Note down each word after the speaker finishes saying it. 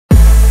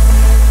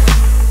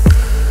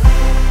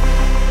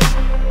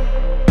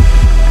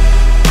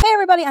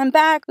everybody, I'm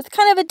back with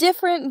kind of a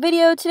different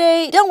video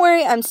today. Don't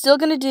worry, I'm still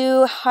gonna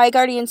do High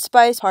Guardian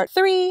Spice Part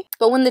 3,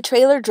 but when the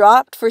trailer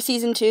dropped for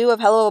Season 2 of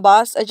Hello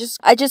Boss,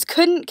 I just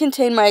couldn't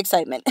contain my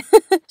excitement.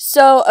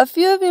 So, a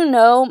few of you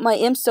know my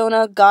I.M.P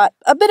Sona got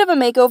a bit of a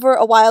makeover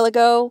a while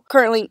ago.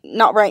 Currently,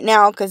 not right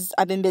now, because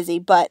I've been busy,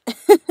 but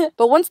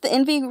but once the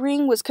Envy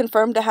Ring was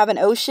confirmed to have an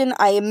ocean,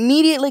 I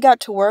immediately got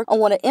to work on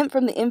what an imp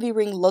from the Envy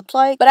Ring looked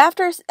like. But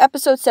after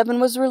episode 7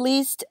 was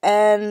released,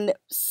 and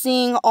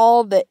seeing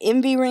all the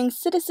Envy Ring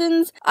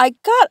citizens, I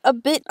got a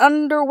bit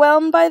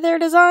underwhelmed by their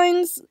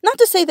designs. Not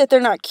to say that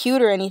they're not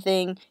cute or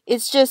anything,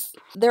 it's just,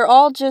 they're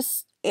all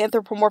just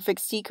anthropomorphic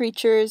sea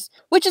creatures,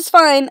 which is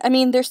fine. I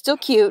mean, they're still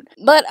cute,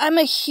 but I'm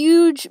a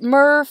huge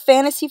mer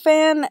fantasy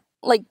fan.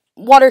 Like,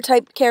 water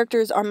type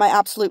characters are my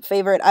absolute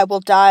favorite. I will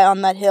die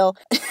on that hill.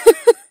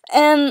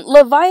 And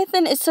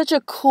Leviathan is such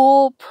a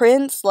cool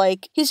prince,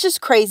 like, he's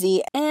just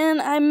crazy, and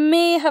I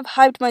may have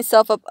hyped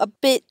myself up a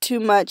bit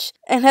too much,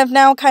 and have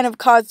now kind of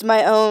caused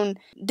my own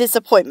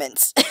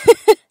disappointments.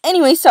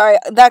 Anyway, sorry,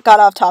 that got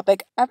off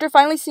topic. After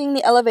finally seeing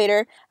the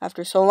elevator,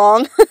 after so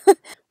long,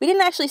 we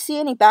didn't actually see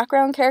any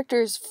background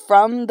characters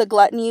from the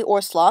Gluttony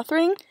or Sloth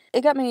ring.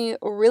 It got me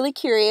really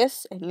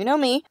curious, and you know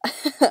me,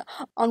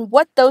 on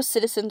what those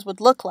citizens would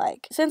look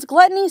like. Since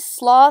Gluttony,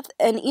 Sloth,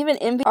 and even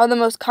Envy are the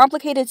most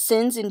complicated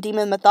sins in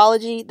demon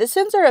mythology, the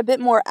sins are a bit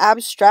more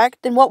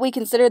abstract than what we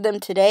consider them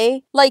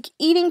today. Like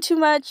eating too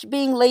much,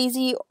 being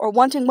lazy, or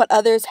wanting what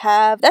others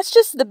have. That's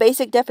just the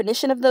basic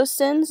definition of those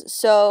sins,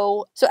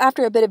 so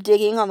after a bit of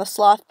digging on the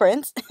Sloth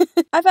Prince,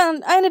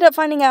 I ended up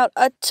finding out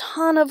a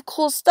ton of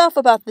cool stuff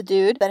about the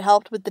dude that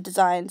helped with the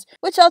designs,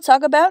 which I'll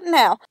talk about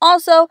now.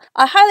 Also,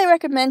 I highly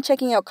recommend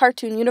checking out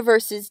Cartoon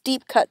Universe's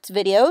Deep Cuts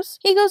videos.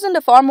 He goes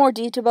into far more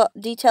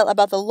detail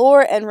about the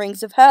lore and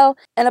Rings of Hell,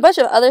 and a bunch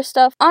of other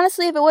stuff.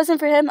 Honestly, if it wasn't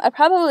for him, I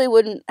probably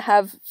wouldn't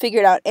have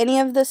figured out any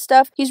of this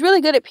stuff. He's really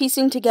good at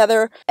piecing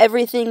together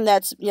everything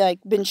that's, like,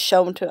 been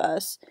shown to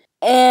us.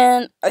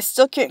 And I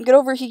still can't get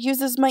over he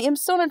uses my I.M.P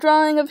Sona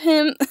drawing of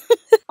him.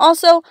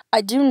 Also,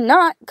 I do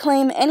not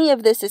claim any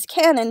of this as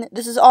canon.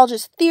 This is all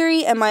just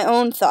theory and my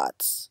own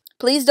thoughts.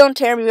 Please don't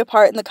tear me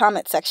apart in the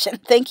comment section.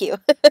 Thank you.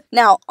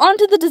 Now, on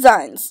to the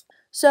designs.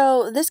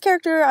 So, this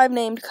character I've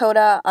named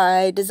Coda.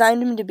 I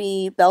designed him to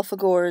be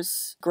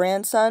Belphegor's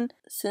grandson,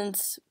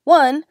 since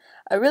 1,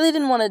 I really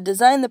didn't want to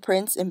design the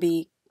prince and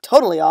be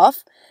totally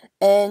off,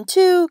 and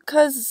 2,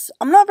 because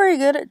I'm not very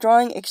good at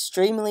drawing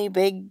extremely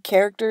big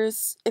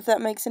characters, if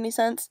that makes any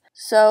sense.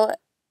 So,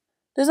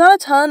 there's not a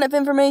ton of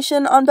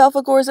information on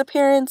Belphegor's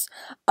appearance.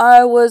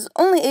 I was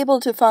only able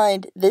to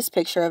find this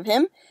picture of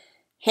him.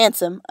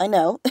 Handsome, I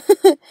know.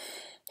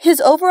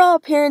 His overall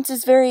appearance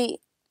is very,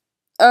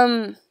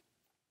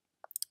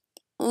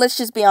 let's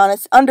just be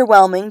honest,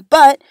 underwhelming,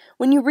 but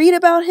when you read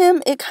about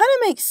him, it kind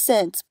of makes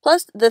sense.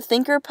 Plus, the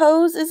thinker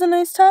pose is a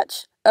nice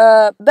touch.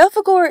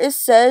 Belphegor is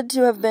said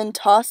to have been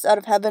tossed out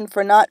of heaven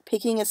for not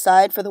picking a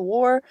side for the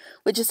war,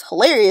 which is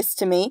hilarious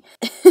to me.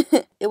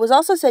 It was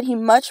also said he'd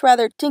much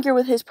rather tinker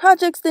with his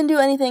projects than do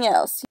anything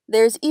else.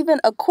 There's even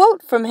a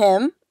quote from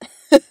him.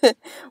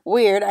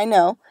 Weird, I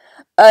know.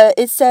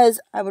 It says,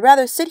 "I would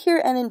rather sit here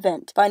and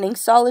invent, finding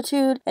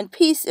solitude and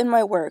peace in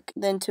my work,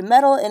 than to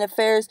meddle in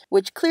affairs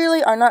which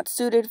clearly are not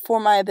suited for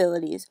my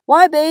abilities.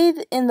 Why bathe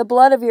in the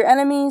blood of your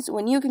enemies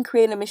when you can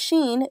create a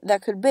machine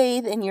that could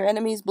bathe in your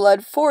enemy's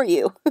blood for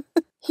you?"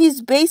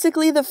 He's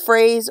basically the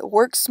phrase,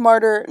 work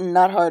smarter,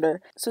 not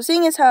harder. So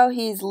seeing as how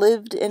he's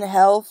lived in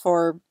hell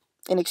for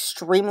an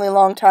extremely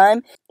long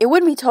time, it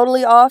wouldn't be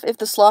totally off if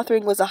the Sloth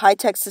Ring was a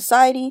high-tech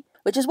society,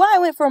 which is why I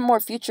went for a more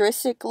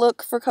futuristic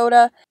look for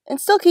Coda.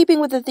 And still keeping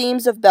with the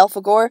themes of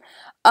Belphegor,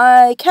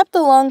 I kept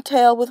the long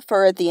tail with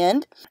fur at the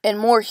end, and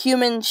more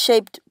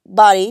human-shaped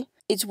body.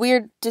 It's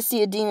weird to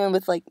see a demon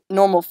with, like,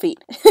 normal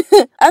feet.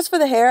 As for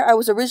the hair, I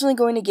was originally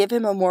going to give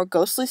him a more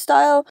ghostly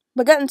style,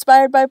 but got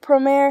inspired by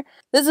Promare.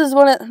 This is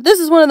one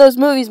of those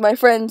movies my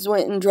friends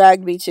went and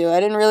dragged me to. I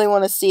didn't really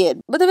want to see it,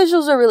 but the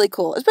visuals are really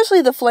cool,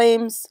 especially the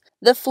flames.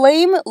 The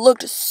flame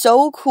looked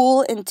so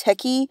cool and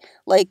techy,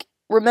 like,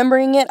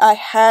 remembering it, I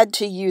had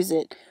to use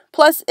it.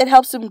 Plus, it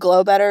helps him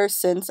glow better,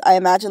 since I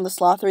imagine the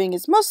Sloth Ring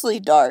is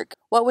mostly dark.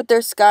 What with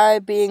their sky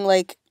being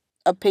like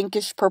a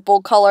pinkish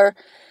purple color.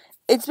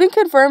 It's been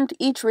confirmed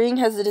each ring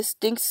has a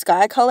distinct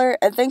sky color,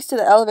 and thanks to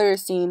the elevator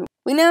scene,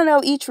 we now know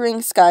each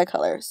ring's sky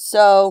color.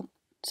 So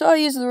I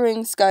use the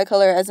ring's sky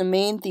color as a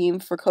main theme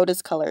for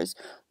Coda's colors,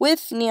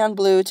 with neon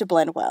blue to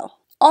blend well.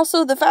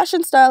 Also, the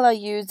fashion style I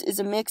used is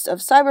a mix of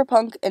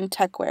cyberpunk and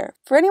techwear.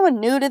 For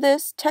anyone new to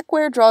this,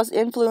 techwear draws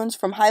influence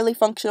from highly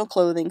functional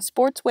clothing,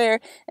 sportswear,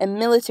 and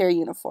military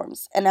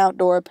uniforms, and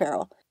outdoor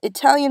apparel.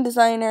 Italian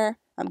designer,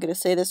 I'm gonna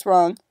say this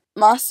wrong,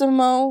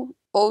 Massimo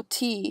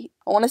Otti,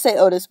 I want to say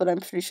Otis, but I'm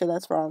pretty sure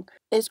that's wrong,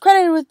 is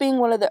credited with being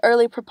one of the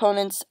early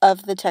proponents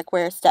of the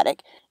techwear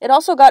aesthetic. It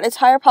also got its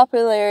higher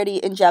popularity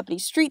in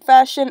Japanese street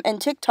fashion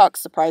and TikTok,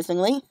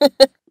 surprisingly.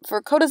 For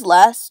Koda's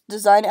last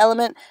design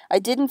element, I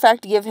did in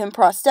fact give him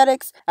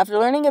prosthetics. After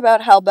learning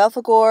about how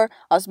Belphegor,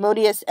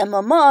 Asmodeus, and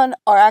Mammon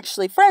are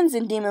actually friends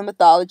in demon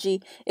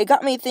mythology, it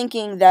got me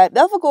thinking that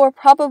Belphegor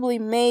probably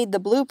made the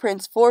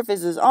blueprints for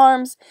Fizz's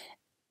arms,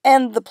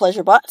 and the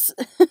pleasure bots.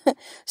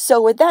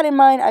 So with that in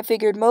mind, I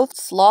figured most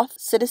Sloth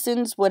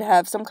citizens would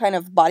have some kind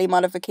of body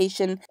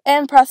modification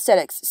and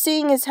prosthetics,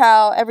 seeing as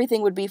how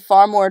everything would be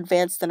far more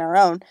advanced than our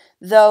own.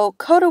 Though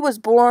Koda was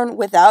born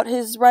without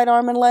his right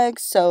arm and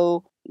legs,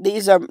 so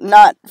these are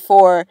not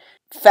for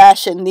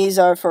fashion, these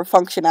are for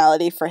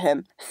functionality for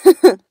him.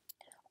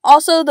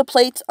 Also, the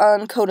plates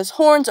on Koda's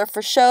horns are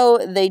for show.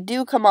 They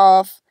do come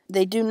off.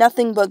 They do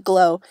nothing but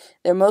glow.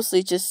 They're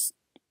mostly just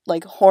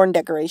like horn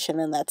decoration,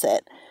 and that's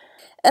it.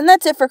 And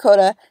that's it for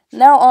Koda.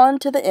 Now on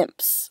to the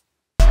imps.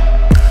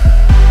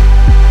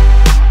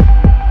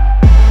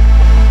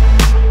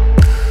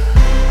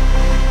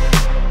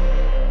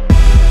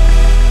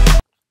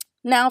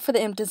 Now for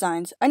the imp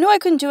designs. I knew I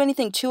couldn't do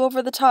anything too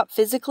over the top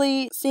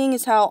physically, seeing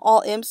as how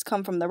all imps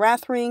come from the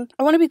Wrath Ring.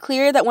 I want to be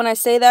clear that when I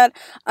say that,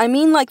 I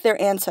mean like their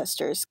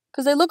ancestors,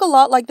 because they look a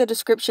lot like the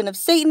description of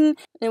Satan, and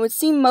it would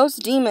seem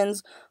most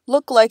demons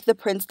look like the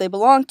prince they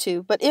belong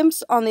to, but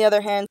imps, on the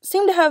other hand,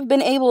 seem to have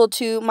been able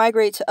to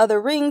migrate to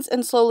other rings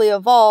and slowly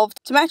evolve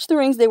to match the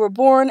rings they were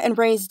born and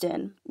raised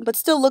in, but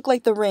still look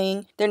like the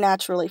ring they're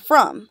naturally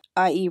from,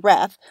 i.e.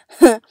 Wrath.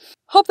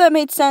 Hope that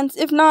made sense.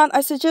 If not,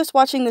 I suggest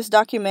watching this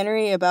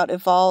documentary about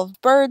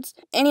evolved birds.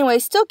 Anyway,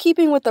 still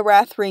keeping with the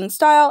Wrath Ring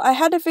style, I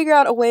had to figure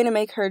out a way to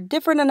make her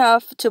different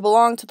enough to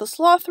belong to the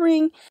Sloth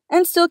Ring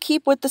and still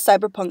keep with the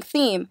cyberpunk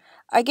theme.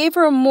 I gave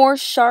her a more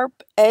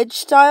sharp edge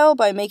style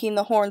by making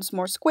the horns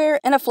more square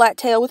and a flat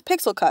tail with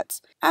pixel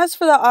cuts. As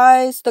for the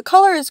eyes, the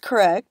color is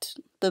correct,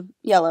 the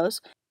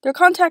yellows. There are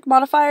contact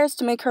modifiers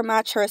to make her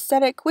match her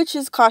aesthetic, which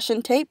is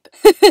caution tape.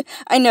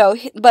 I know,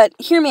 but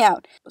hear me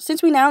out.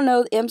 Since we now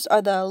know imps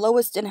are the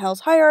lowest in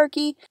Hell's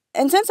hierarchy,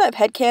 and since I've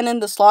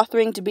headcanoned the Sloth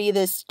Ring to be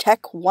this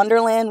tech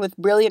wonderland with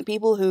brilliant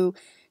people who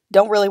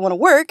don't really want to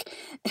work,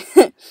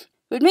 it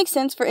would make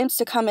sense for imps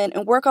to come in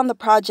and work on the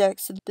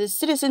projects the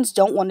citizens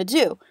don't want to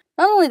do.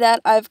 Not only that,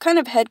 I've kind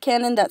of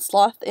headcanoned that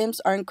sloth imps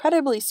are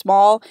incredibly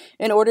small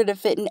in order to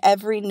fit in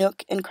every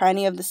nook and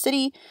cranny of the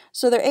city,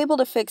 so they're able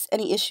to fix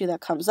any issue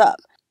that comes up.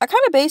 I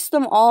kind of based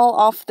them all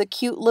off the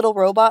cute little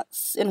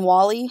robots in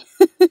WALL-E.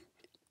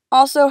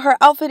 Also, her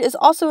outfit is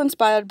also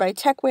inspired by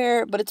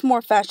techwear, but it's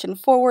more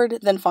fashion-forward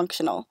than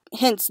functional.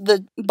 Hence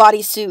the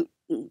bodysuit,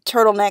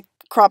 turtleneck,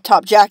 crop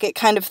top jacket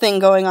kind of thing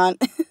going on.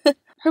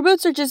 Her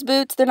boots are just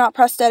boots, they're not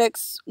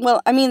prosthetics.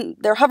 Well, I mean,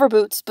 they're hover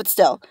boots, but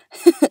still.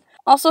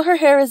 Also, her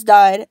hair is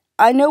dyed.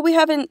 I know we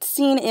haven't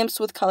seen imps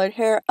with colored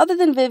hair other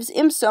than Viv's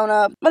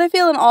Impsona, but I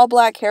feel an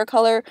all-black hair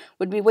color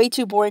would be way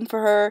too boring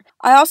for her.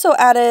 I also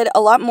added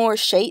a lot more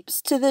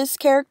shapes to this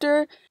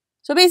character.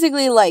 So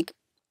basically, like,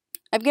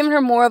 I've given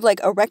her more of like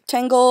a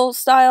rectangle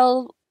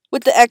style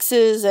with the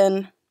X's,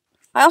 and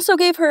I also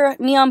gave her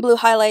neon blue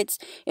highlights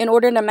in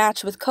order to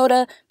match with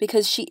Koda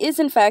because she is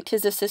in fact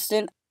his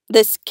assistant.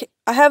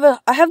 I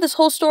have this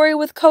whole story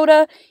with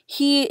Koda.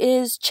 He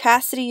is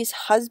Chastity's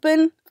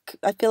husband.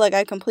 I feel like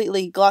I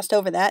completely glossed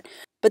over that.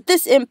 But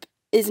this imp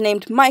is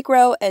named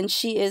Micro, and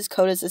she is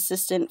Koda's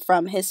assistant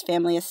from his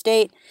family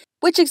estate,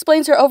 which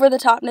explains her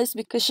over-the-topness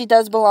because she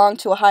does belong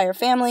to a higher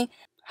family.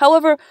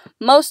 However,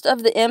 most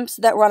of the imps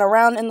that run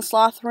around in the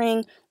Sloth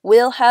Ring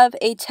will have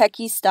a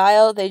techie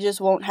style. They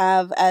just won't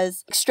have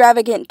as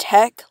extravagant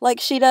tech like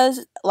she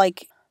does.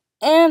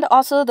 And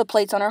also, the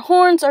plates on her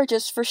horns are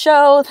just for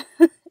show.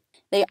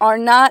 They are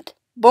not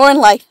born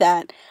like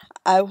that.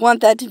 I want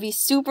that to be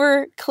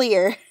super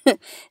clear.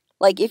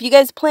 Like, if you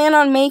guys plan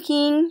on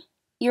making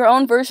your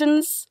own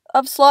versions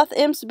of sloth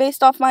imps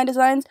based off my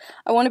designs,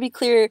 I want to be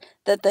clear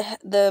that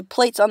the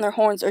plates on their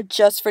horns are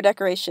just for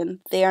decoration.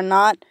 They are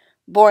not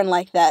born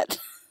like that.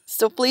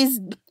 So please,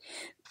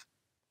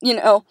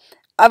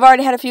 I've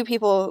already had a few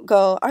people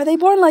go, "Are they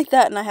born like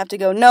that?" And I have to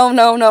go, no.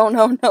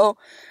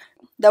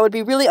 That would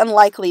be really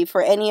unlikely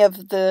for any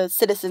of the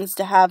citizens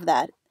to have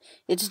that.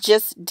 It's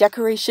just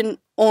decoration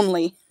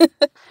only.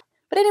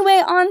 But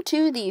anyway, on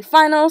to the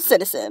final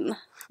citizen.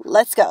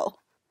 Let's go.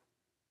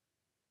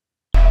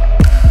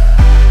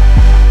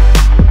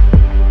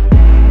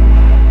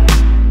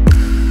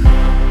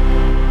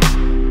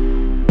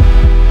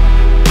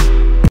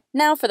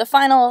 Now for the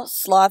final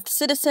sloth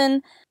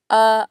citizen.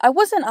 I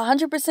wasn't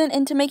 100%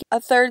 into making a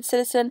third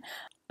citizen,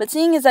 but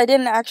seeing as I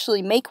didn't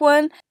actually make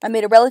one, I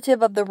made a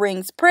relative of the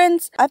ring's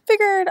prince. I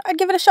figured I'd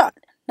give it a shot.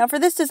 Now for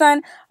this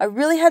design, I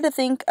really had to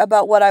think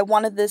about what I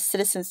wanted the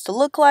citizens to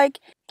look like.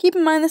 Keep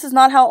in mind, this is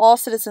not how all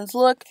citizens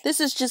look.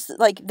 This is just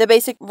like the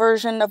basic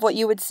version of what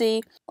you would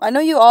see. I know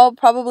you all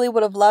probably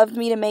would have loved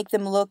me to make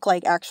them look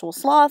like actual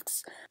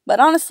sloths, but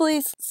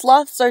honestly,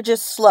 sloths are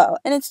just slow,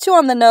 and it's too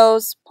on the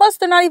nose. Plus,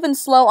 they're not even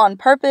slow on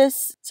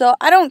purpose, so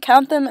I don't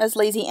count them as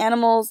lazy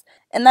animals,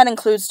 and that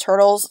includes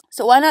turtles.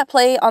 So why not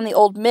play on the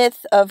old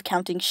myth of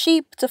counting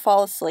sheep to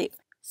fall asleep?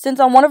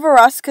 Since on one of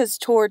Araska's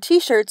tour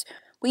t-shirts,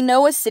 we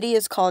know a city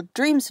is called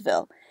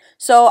Dreamsville.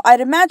 So I'd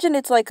imagine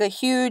it's like a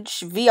huge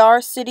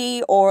VR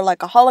city or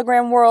like a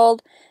hologram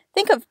world.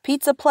 Think of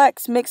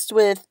Pizzaplex mixed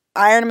with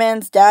Iron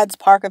Man's dad's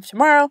Park of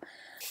Tomorrow.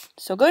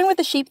 So going with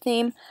the sheep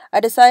theme,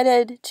 I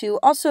decided to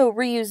also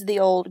reuse the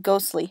old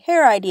ghostly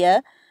hair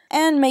idea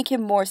and make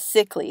him more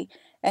sickly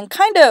and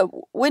kind of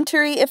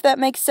wintry, if that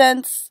makes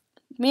sense.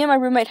 Me and my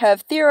roommate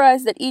have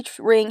theorized that each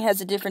ring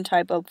has a different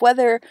type of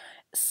weather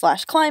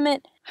 /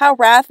 climate, how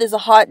Wrath is a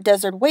hot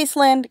desert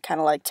wasteland, kind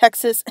of like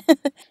Texas,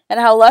 and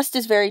how Lust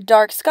is very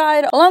dark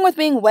skied, along with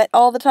being wet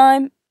all the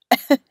time.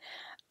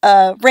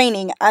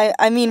 Raining.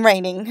 I mean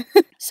raining.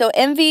 So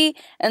Envy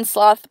and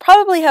Sloth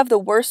probably have the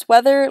worst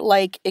weather,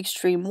 like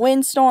extreme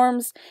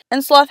windstorms,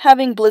 and Sloth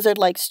having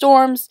blizzard-like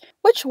storms,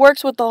 which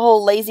works with the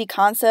whole lazy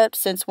concept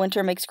since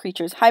winter makes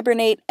creatures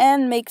hibernate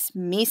and makes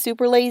me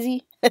super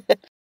lazy.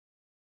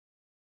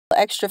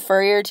 Extra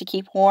furrier to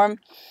keep warm.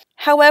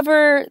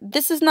 However,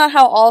 this is not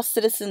how all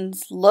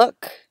citizens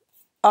look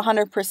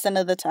 100%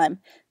 of the time.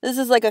 This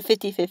is like a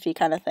 50-50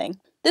 kind of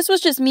thing. This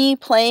was just me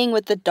playing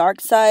with the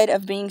dark side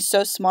of being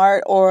so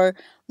smart or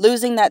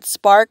losing that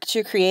spark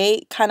to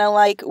create, kind of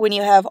like when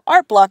you have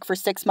art block for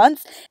 6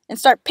 months and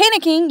start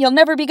panicking, you'll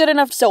never be good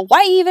enough, so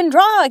why even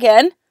draw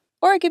again?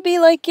 Or it could be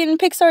like in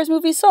Pixar's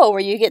movie Soul,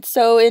 where you get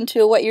so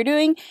into what you're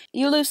doing,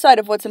 you lose sight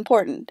of what's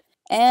important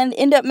and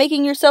end up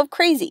making yourself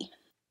crazy.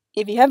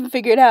 If you haven't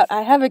figured out,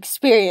 I have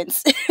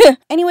experience.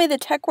 Anyway, the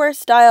techwear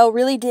style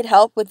really did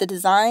help with the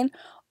design.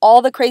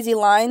 All the crazy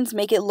lines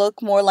make it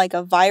look more like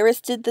a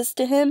virus did this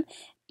to him,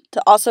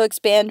 to also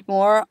expand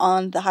more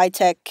on the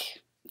high-tech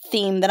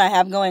theme that I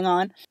have going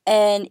on.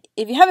 And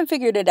if you haven't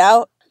figured it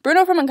out,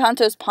 Bruno from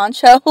Encanto's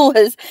poncho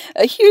was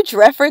a huge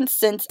reference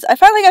since I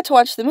finally got to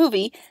watch the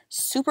movie.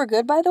 Super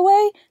good, by the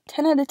way.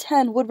 10 out of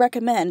 10 would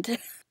recommend.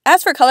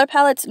 As for color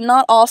palettes,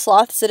 not all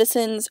Sloth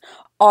citizens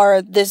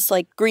are this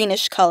like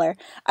greenish color.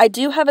 I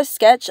do have a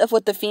sketch of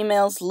what the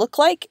females look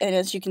like, and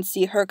as you can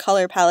see, her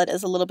color palette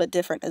is a little bit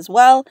different as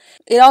well.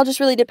 It all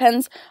just really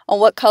depends on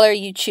what color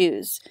you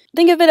choose.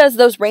 Think of it as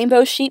those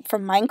rainbow sheep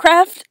from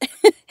Minecraft.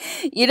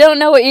 You don't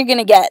know what you're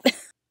gonna get.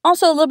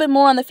 Also, a little bit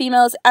more on the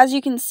females. As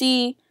you can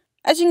see,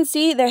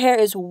 their hair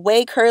is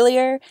way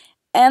curlier,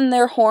 and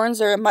their horns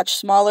are much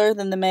smaller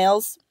than the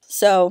males.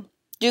 So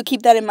do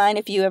keep that in mind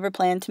if you ever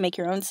plan to make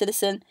your own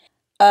citizen.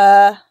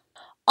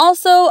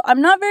 Also,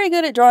 I'm not very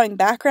good at drawing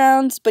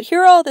backgrounds, but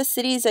here are all the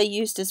cities I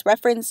used as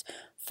reference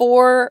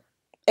for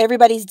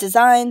everybody's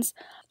designs.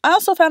 I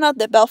also found out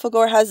that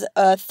Belphegor has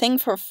a thing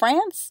for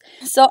France,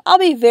 so I'll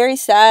be very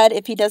sad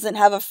if he doesn't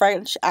have a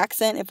French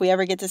accent if we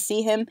ever get to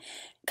see him,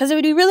 because it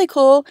would be really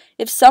cool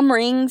if some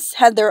rings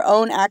had their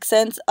own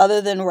accents other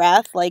than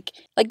Wrath, like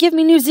give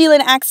me New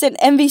Zealand accent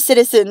Envy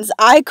citizens,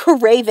 I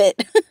crave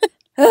it.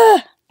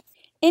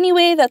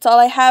 Anyway, that's all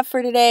I have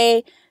for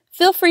today.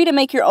 Feel free to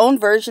make your own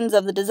versions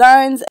of the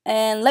designs,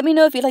 and let me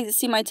know if you'd like to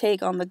see my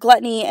take on the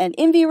Gluttony and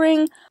Envy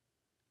ring.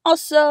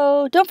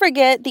 Also, don't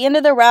forget, the end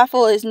of the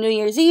raffle is New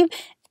Year's Eve,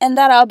 and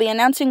that I'll be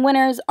announcing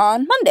winners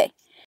on Monday.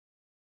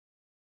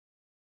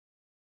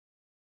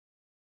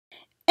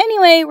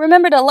 Anyway,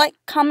 remember to like,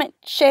 comment,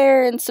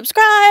 share, and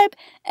subscribe,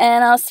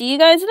 and I'll see you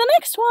guys in the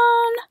next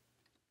one.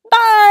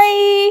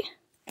 Bye!